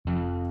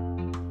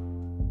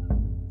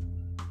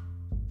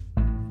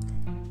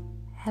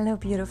Hello,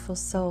 beautiful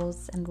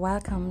souls, and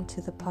welcome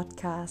to the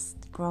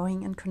podcast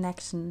Growing in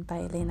Connection by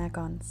Elena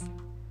Gons.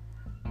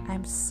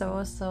 I'm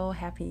so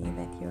happy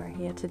that you are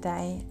here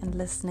today and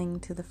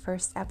listening to the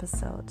first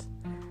episode.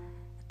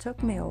 It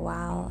took me a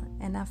while,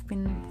 and I've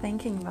been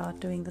thinking about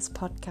doing this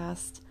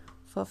podcast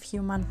for a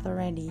few months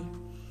already.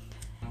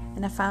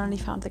 And I finally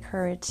found the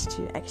courage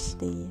to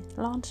actually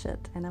launch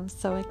it, and I'm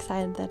so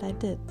excited that I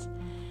did.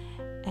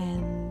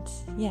 And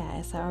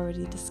as I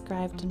already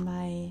described in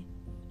my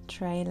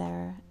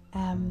trailer,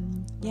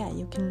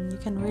 you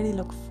can really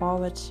look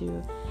forward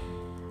to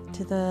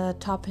the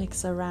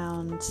topics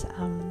around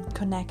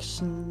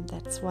connection.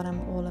 That's what I'm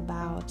all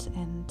about,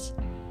 and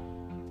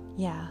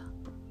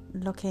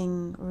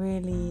looking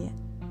really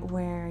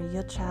where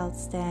your child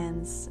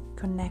stands,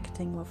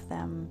 connecting with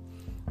them,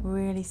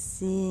 really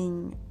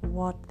seeing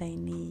what they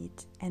need,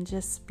 and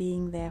just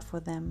being there for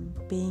them,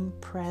 being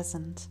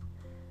present.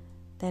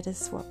 That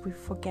is what we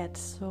forget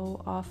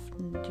so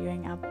often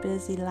during our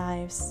busy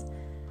lives,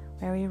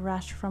 where we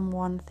rush from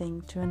one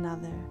thing to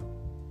another,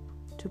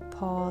 to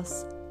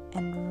pause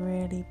and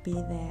really be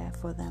there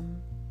for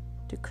them,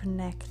 to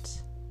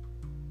connect,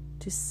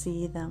 to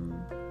see them,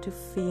 to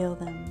feel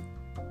them,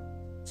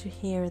 to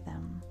hear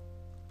them.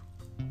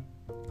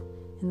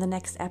 In the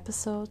next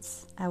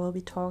episodes, I will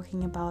be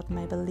talking about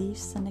my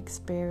beliefs and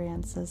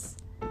experiences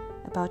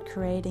about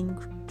creating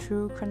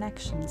true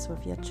connections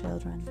with your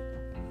children,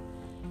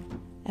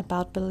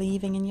 about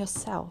believing in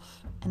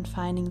yourself and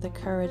finding the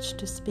courage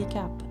to speak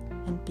up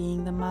and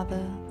being the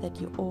mother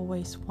that you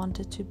always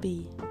wanted to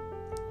be,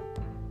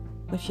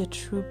 with your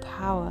true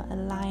power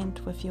aligned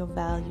with your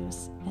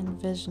values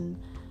and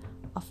vision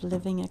of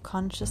living a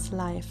conscious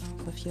life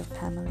with your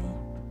family.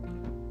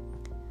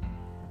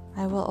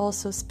 I will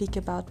also speak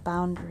about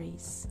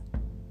boundaries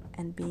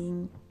and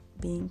being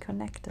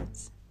connected,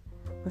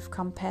 with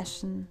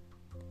compassion,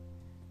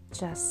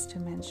 just to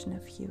mention a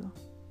few.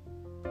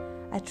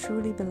 I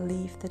truly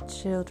believe that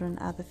children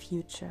are the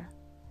future,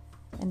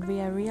 and we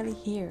are really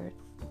here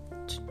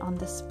on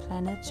this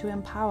planet to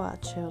empower our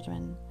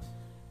children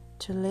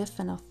to live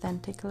an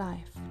authentic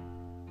life,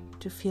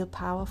 to feel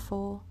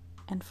powerful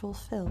and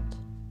fulfilled,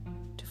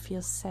 to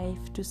feel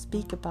safe to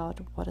speak about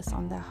what is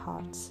on their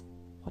hearts,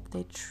 what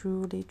they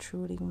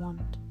truly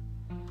want.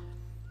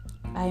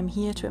 I am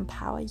here to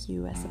empower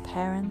you as a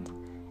parent,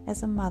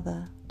 as a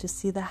mother, to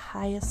see the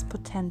highest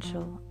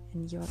potential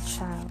in your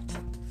child.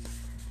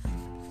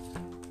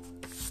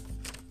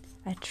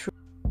 I truly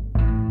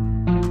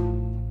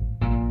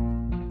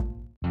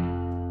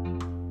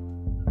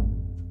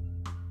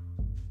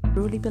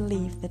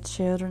believe that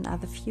children are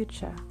the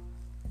future.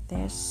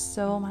 There's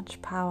so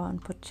much power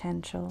and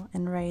potential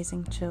in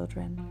raising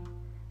children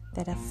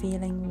that are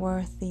feeling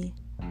worthy,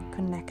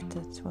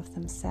 connected with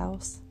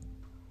themselves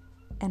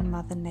and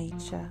Mother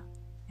Nature,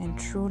 and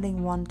truly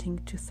wanting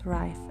to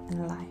thrive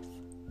in life.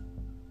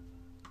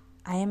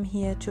 I am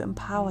here to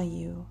empower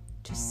you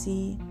to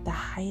see the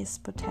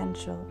highest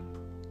potential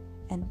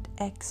and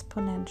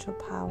exponential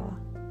power.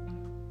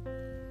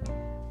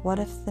 What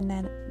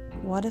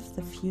if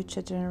the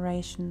future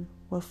generation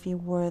will feel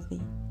worthy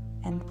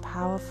and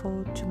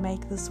powerful to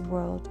make this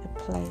world a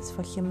place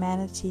for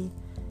humanity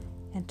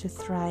and to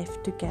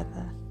thrive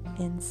together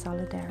in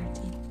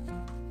solidarity?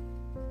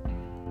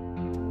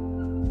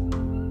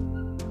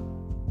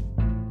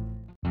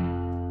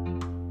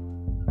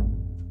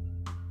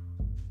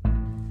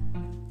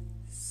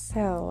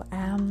 So,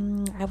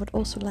 I would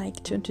also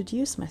like to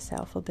introduce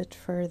myself a bit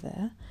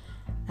further.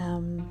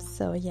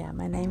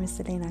 My name is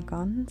Elena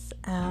Gons.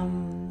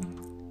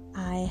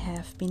 I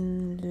have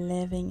been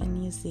living in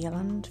New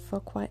Zealand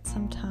for quite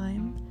some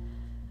time.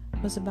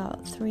 It was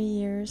about 3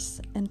 years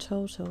in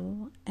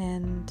total,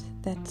 and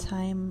that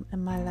time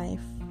in my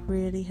life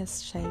really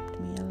has shaped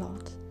me a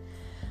lot.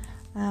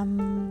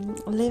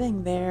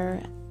 Living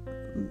there,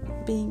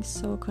 being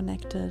so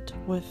connected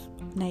with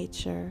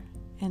nature,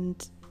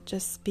 and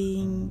just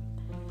being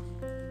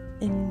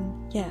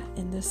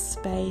in this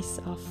space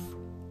of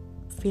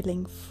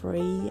feeling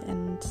free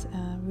and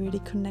really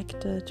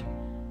connected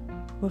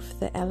with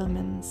the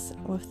elements,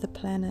 with the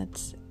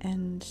planet,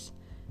 and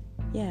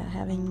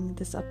having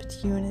this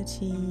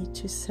opportunity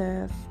to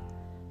serve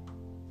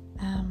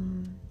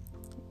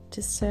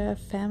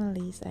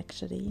families.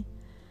 Actually,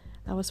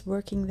 I was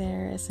working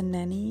there as a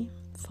nanny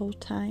full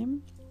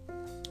time,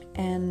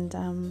 and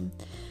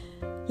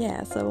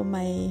so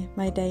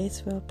my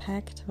days were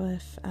packed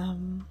with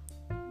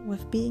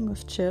being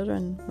with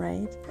children,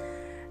 right?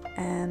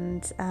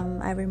 And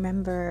I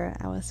remember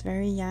I was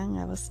very young.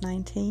 I was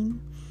 19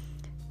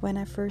 when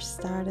I first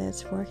started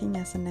working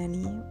as a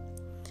nanny,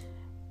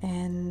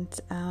 and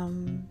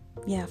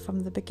from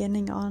the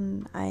beginning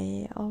on,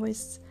 I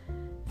always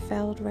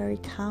felt very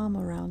calm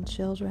around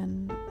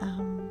children.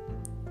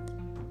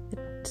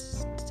 It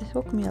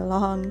took me a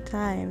long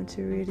time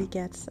to really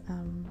get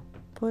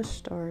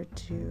pushed or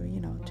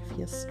to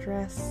feel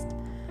stressed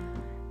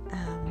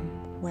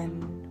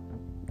when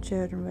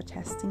children were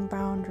testing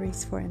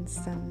boundaries, for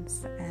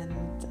instance,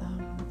 and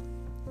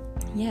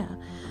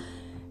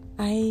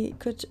I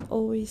could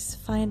always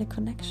find a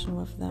connection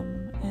with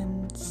them,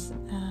 and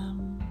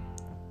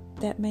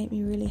that made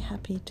me really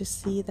happy to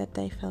see that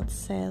they felt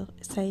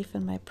safe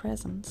in my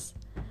presence,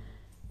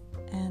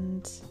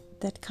 and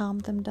that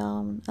calmed them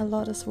down a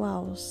lot as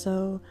well.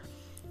 So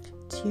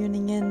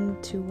tuning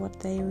in to what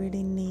they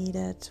really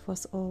needed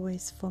was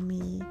always for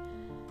me,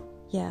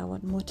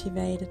 what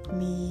motivated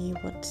me,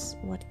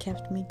 what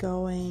kept me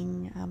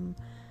going.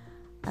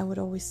 I would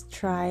always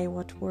try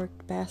what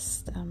worked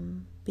best,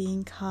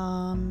 being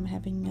calm,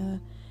 having a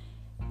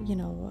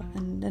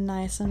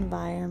nice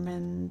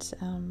environment,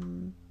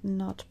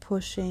 not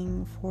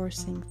pushing,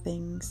 forcing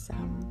things.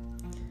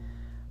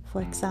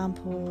 For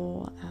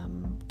example,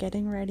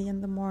 getting ready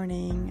in the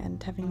morning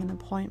and having an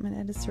appointment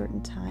at a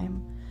certain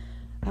time.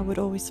 I would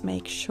always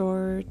make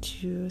sure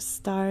to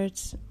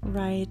start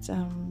right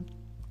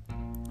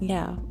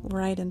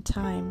in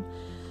time,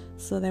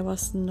 so there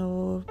was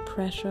no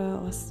pressure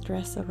or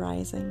stress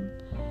arising,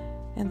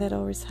 and that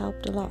always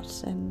helped a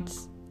lot. And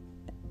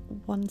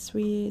once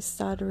we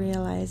start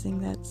realizing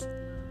that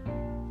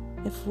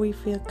if we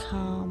feel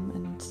calm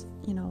and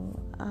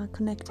are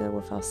connected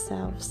with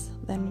ourselves,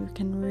 then you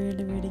can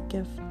really, really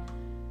give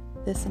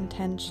this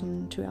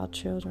intention to our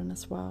children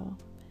as well,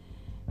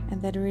 and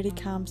that really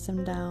calms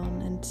them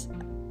down. And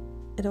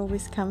it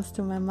always comes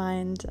to my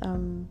mind,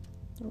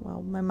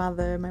 my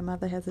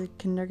mother has a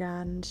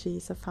kindergarten.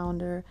 She's a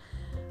founder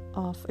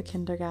of a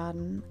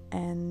kindergarten,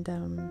 and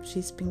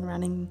she's been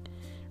running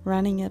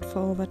it for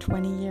over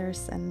 20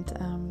 years, and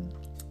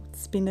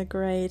it's been a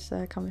great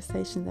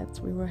conversation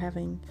that we were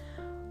having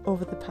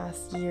over the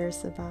past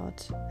years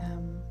about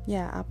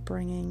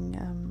upbringing,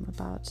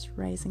 about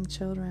raising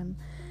children.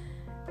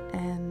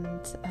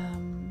 And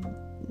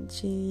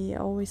she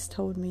always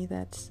told me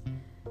that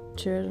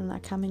children are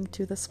coming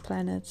to this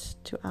planet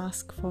to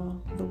ask for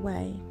the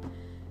way,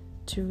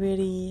 to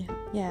really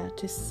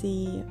to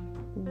see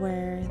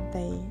where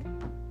they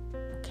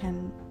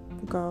can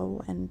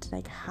go, and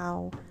like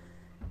how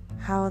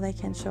they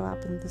can show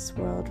up in this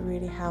world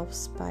really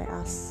helps by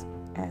us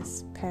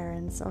as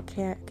parents or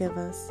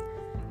caregivers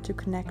to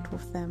connect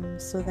with them,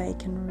 so they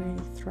can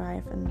really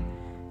thrive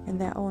in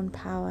their own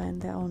power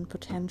and their own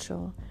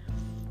potential.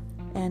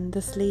 And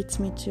this leads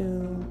me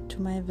to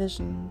my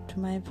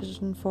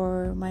vision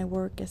for my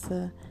work as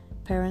a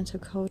parental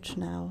coach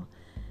now.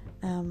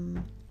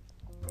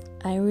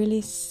 I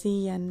really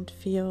see and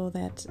feel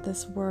that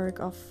this work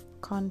of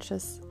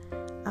conscious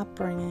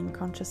upbringing,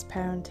 conscious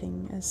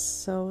parenting is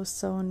so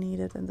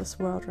needed in this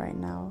world right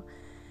now.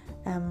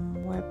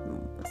 Where,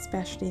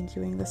 especially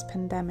during this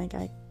pandemic,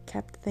 I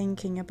kept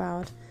thinking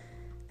about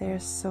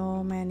there's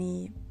so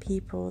many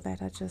people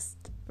that are just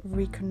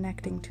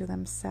reconnecting to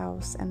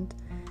themselves, and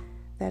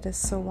that is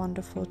so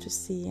wonderful to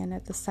see. And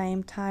at the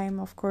same time,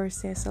 of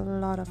course, there's a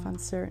lot of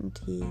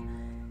uncertainty,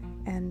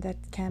 and that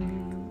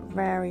can be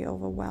very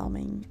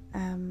overwhelming.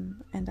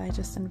 And I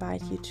just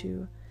invite you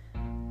to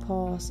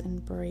pause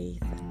and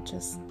breathe and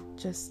just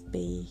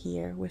be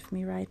here with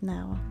me right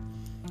now.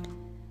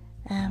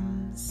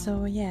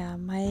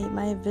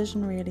 My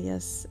vision really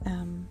is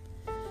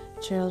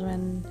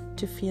children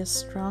to feel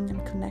strong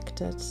and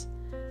connected,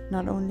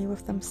 not only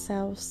with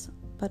themselves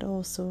but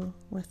also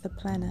with the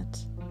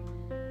planet,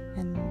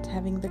 and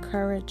having the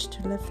courage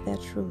to live their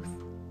truth,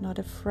 not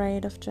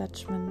afraid of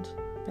judgment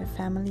by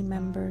family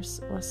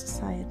members or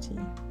society.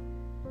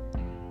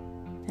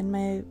 And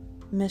my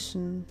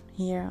mission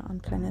here on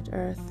planet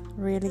Earth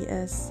really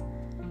is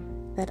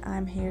that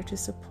I'm here to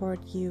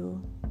support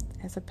you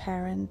as a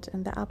parent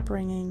in the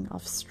upbringing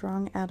of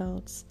strong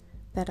adults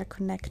that are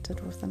connected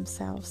with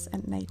themselves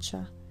and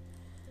nature,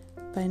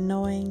 by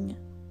knowing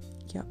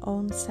your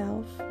own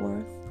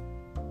self-worth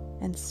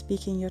and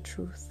speaking your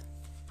truth.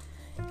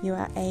 You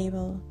are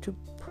able to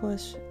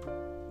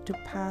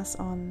pass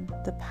on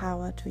the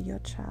power to your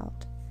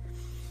child.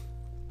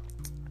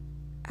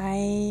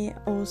 I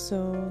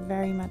also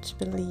very much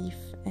believe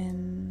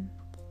in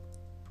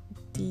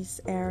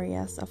these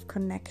areas of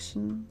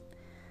connection,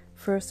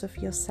 first with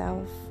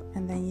yourself,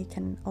 and then you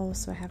can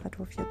also have it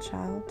with your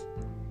child.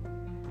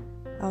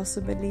 I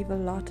also believe a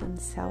lot in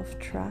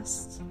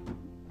self-trust.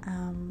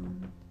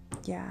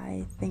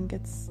 I think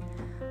it's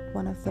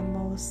one of the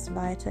most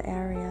vital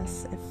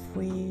areas if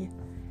we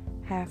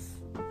have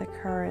the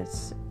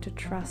courage to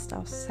trust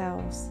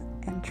ourselves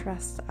and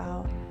trust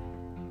our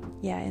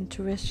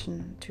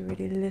intuition, to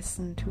really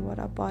listen to what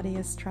our body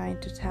is trying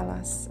to tell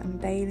us in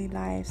daily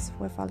lives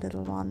with our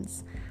little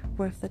ones,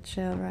 with the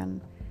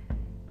children.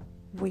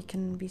 We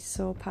can be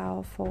so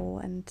powerful,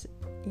 and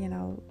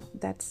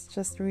that's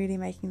just really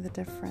making the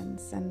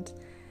difference. And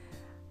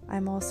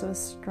I'm also a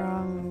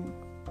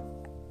strong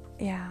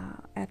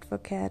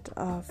advocate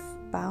of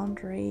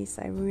boundaries.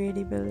 I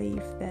really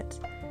believe that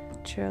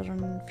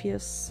children feel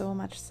so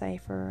much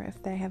safer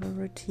if they have a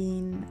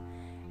routine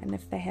and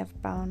if they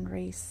have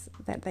boundaries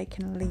that they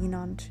can lean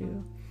on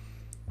to.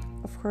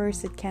 Of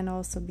course, it can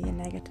also be a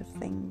negative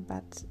thing,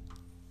 but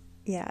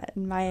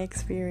in my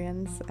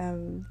experience,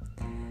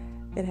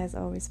 it has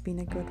always been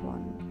a good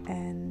one.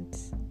 And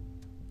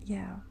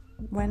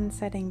when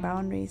setting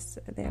boundaries,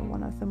 they're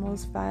one of the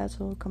most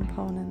vital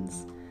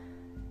components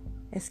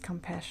is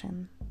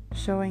compassion.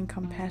 Showing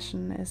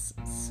compassion is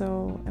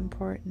so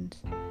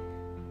important.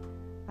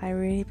 I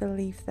really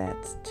believe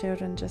that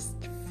children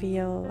just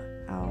feel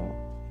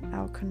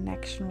our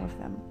connection with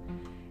them.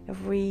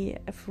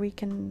 If we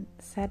can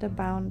set a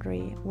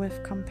boundary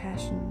with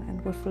compassion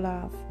and with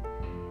love,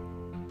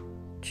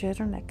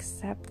 children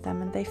accept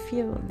them, and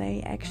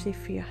they actually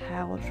feel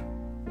held.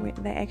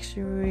 They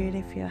actually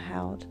really feel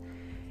held.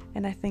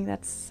 And I think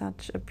that's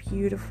such a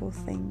beautiful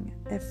thing.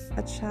 If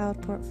a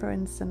child, for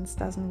instance,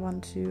 doesn't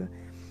want to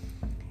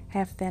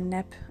have their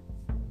nap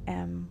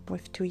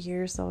with 2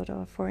 years old,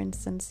 or for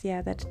instance,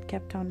 that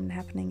kept on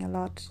happening a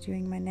lot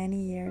during my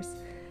nanny years,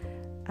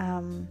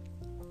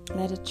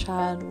 that a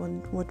child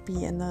would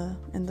be in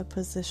the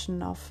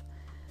position of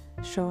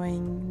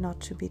showing not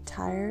to be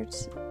tired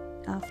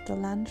after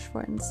lunch,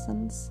 for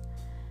instance,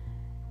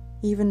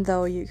 even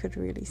though you could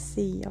really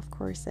see, of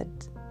course,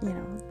 that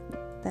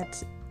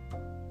that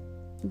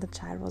the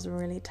child was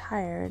really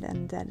tired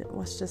and that it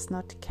was just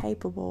not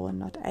capable and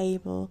not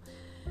able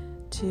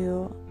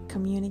to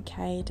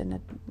communicate, and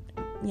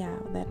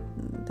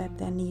that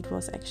their need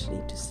was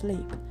actually to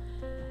sleep.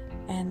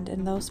 And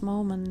in those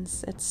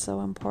moments, it's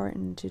so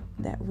important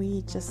that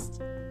we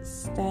just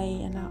stay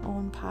in our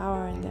own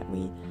power, and that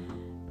we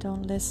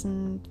don't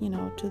listen,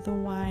 to the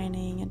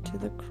whining and to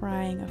the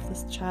crying of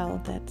this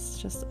child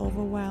that's just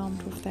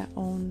overwhelmed with their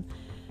own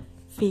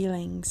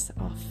feelings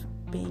of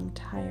being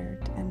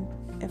tired. And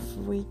if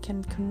we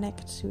can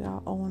connect to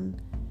our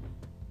own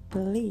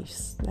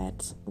beliefs,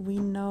 that we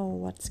know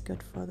what's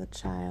good for the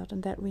child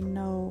and that we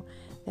know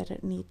that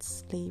it needs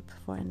sleep,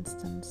 for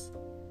instance,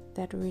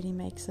 that really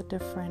makes a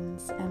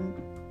difference.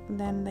 And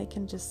then they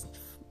can just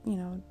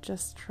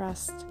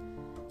trust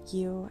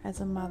you as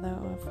a mother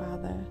or a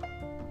father,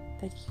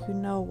 that you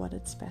know what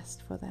is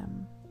best for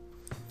them.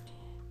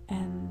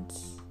 And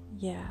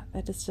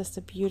that is just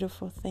a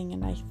beautiful thing.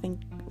 And I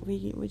think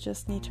we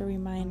just need to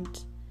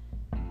remind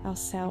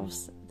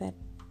ourselves that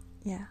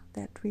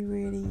we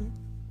really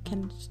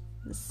can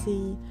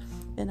see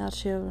in our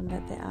children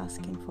that they're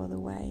asking for the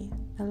way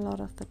a lot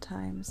of the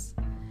times.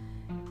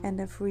 And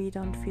if we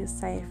don't feel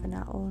safe in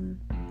our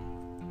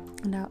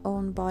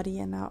own body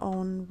and our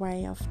own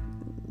way of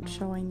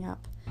showing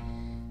up,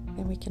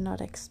 then we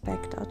cannot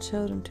expect our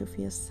children to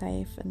feel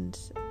safe. And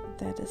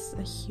that is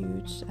a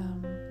huge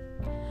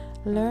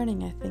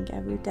learning, I think,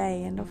 every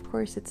day. And of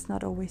course, it's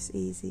not always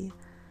easy.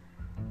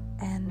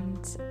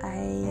 And I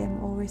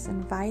am always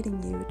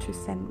inviting you to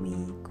send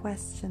me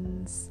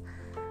questions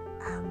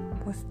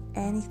with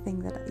anything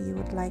that you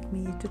would like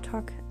me to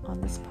talk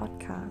on this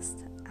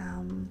podcast.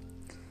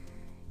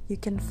 You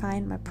can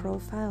find my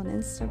profile on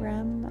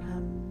Instagram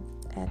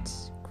at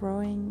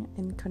Growing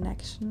in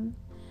Connection.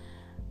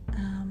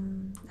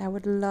 I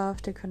would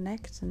love to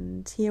connect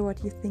and hear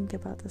what you think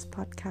about this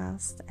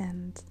podcast.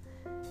 And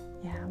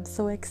I'm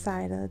so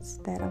excited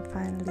that I'm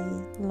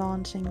finally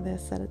launching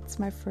this, that it's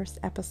my first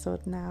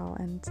episode now.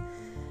 And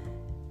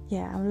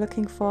I'm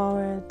looking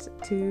forward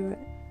to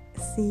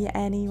see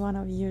any one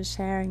of you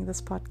sharing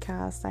this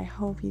podcast. I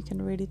hope you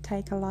can really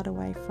take a lot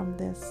away from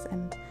this,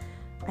 and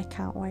I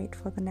can't wait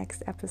for the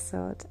next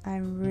episode.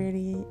 I'm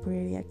really,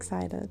 really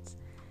excited.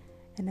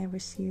 And I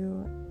wish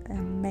you an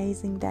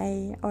amazing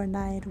day or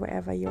night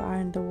wherever you are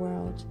in the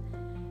world.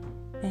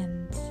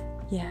 And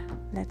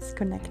let's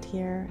connect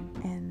here.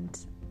 And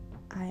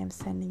I am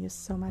sending you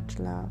so much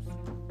love.